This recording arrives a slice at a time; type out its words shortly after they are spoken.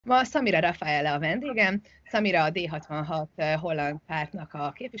Ma Samira Rafaela a vendégem. Samira a D66 holland pártnak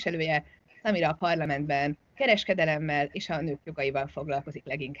a képviselője. Samira a parlamentben kereskedelemmel és a nők jogaival foglalkozik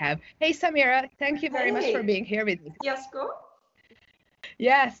leginkább. Hey Samira, thank you very much for being here with me. Yes, go.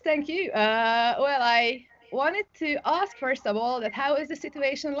 Yes, thank you. Well, I wanted to ask first of all that how is the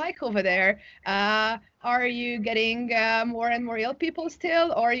situation like over there? Are you getting more and more ill people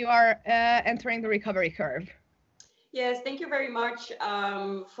still, or you are entering the recovery curve? Yes, thank you very much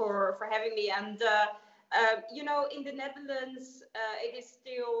for having me. And you know, in the Netherlands, it is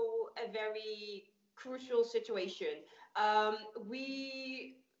still a very crucial situation.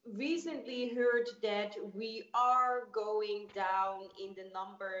 We recently heard that we are going down in the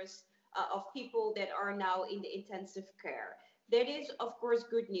numbers of people that are now in the intensive care. That is, of course,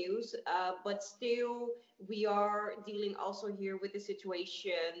 good news, but still we are dealing also here with the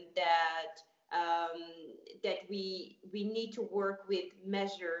situation that that we need to work with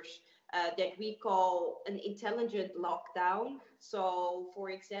measures that we call an intelligent lockdown. So,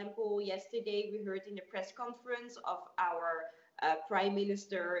 for example, yesterday we heard in the press conference of our Prime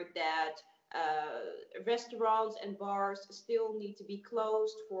Minister that restaurants and bars still need to be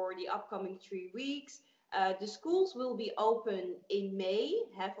closed for the upcoming 3 weeks. The schools will be open in May,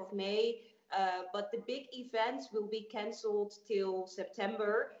 half of May, but the big events will be cancelled till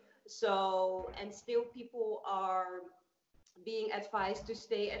September. So, and still people are being advised to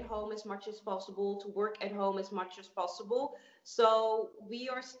stay at home as much as possible, to work at home as much as possible. So we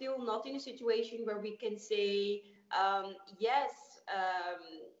are still not in a situation where we can say, yes,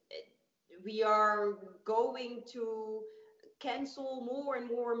 we are going to cancel more and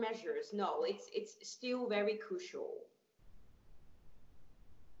more measures. No, it's still very crucial.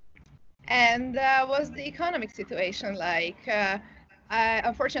 And what's the economic situation like?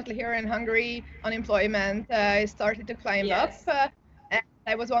 Unfortunately, here in Hungary, unemployment started to climb up. And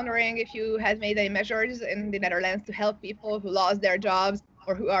I was wondering if you had made any measures in the Netherlands to help people who lost their jobs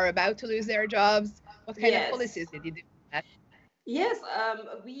or who are about to lose their jobs. What kind of policies did you do? Yes,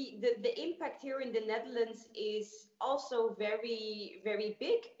 the impact here in the Netherlands is also very, very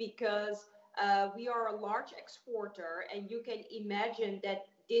big because we are a large exporter, and you can imagine that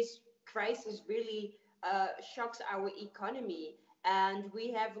this crisis really shocks our economy. And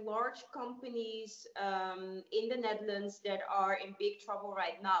we have large companies in the Netherlands that are in big trouble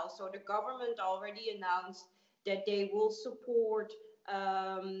right now. So the government already announced that they will support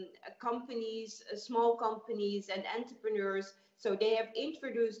companies, small companies and entrepreneurs. So they have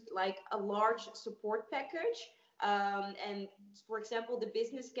introduced like a large support package. And for example, the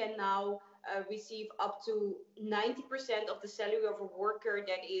business can now receive up to 90% of the salary of a worker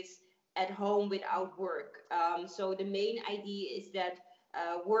that is at home without work. So the main idea is that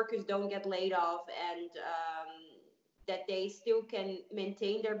workers don't get laid off, and that they still can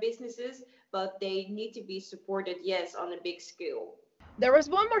maintain their businesses, but they need to be supported, yes, on a big scale. There was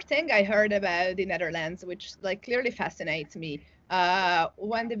one more thing I heard about the Netherlands, which like clearly fascinates me.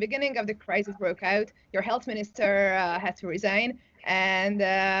 When the beginning of the crisis broke out, your health minister had to resign, and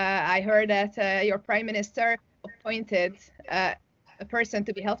I heard that your prime minister appointed a person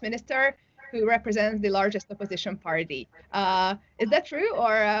to be health minister who represents the largest opposition party. Is that true,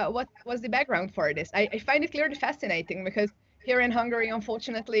 or what was the background for this? I find it clearly fascinating because here in Hungary,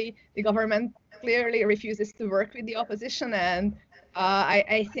 unfortunately, the government clearly refuses to work with the opposition, and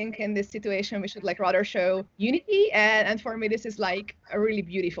I think in this situation we should like rather show unity, and for me this is like a really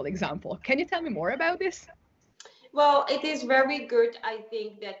beautiful example. Can you tell me more about this? Well, it is very good, I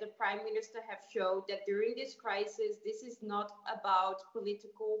think, that the Prime Minister have showed that during this crisis, this is not about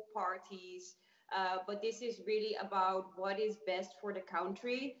political parties, but this is really about what is best for the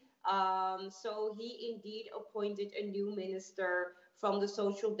country. So he indeed appointed a new minister from the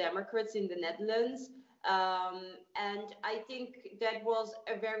Social Democrats in the Netherlands. And I think that was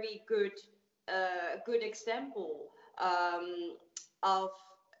a very good example of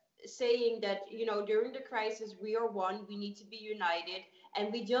saying that, you know, during the crisis we are one, we need to be united,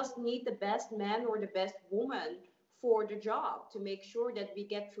 and we just need the best man or the best woman for the job to make sure that we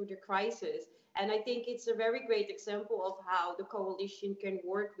get through the crisis. And I think it's a very great example of how the coalition can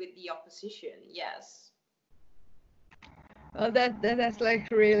work with the opposition. Yes. Well, that's like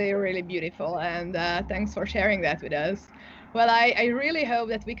really, really beautiful, and thanks for sharing that with us. Well, I really hope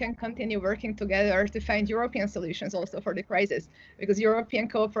that we can continue working together to find European solutions also for the crisis, because European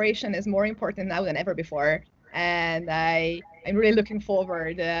cooperation is more important now than ever before. And I'm really looking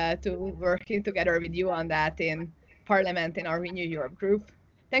forward to working together with you on that in Parliament in our Renew Europe group.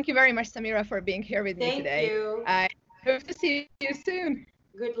 Thank you very much, Samira, for being here with me today. Thank you. I hope to see you soon.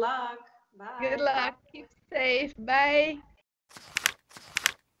 Good luck. Bye. Good luck. Keep safe. Bye.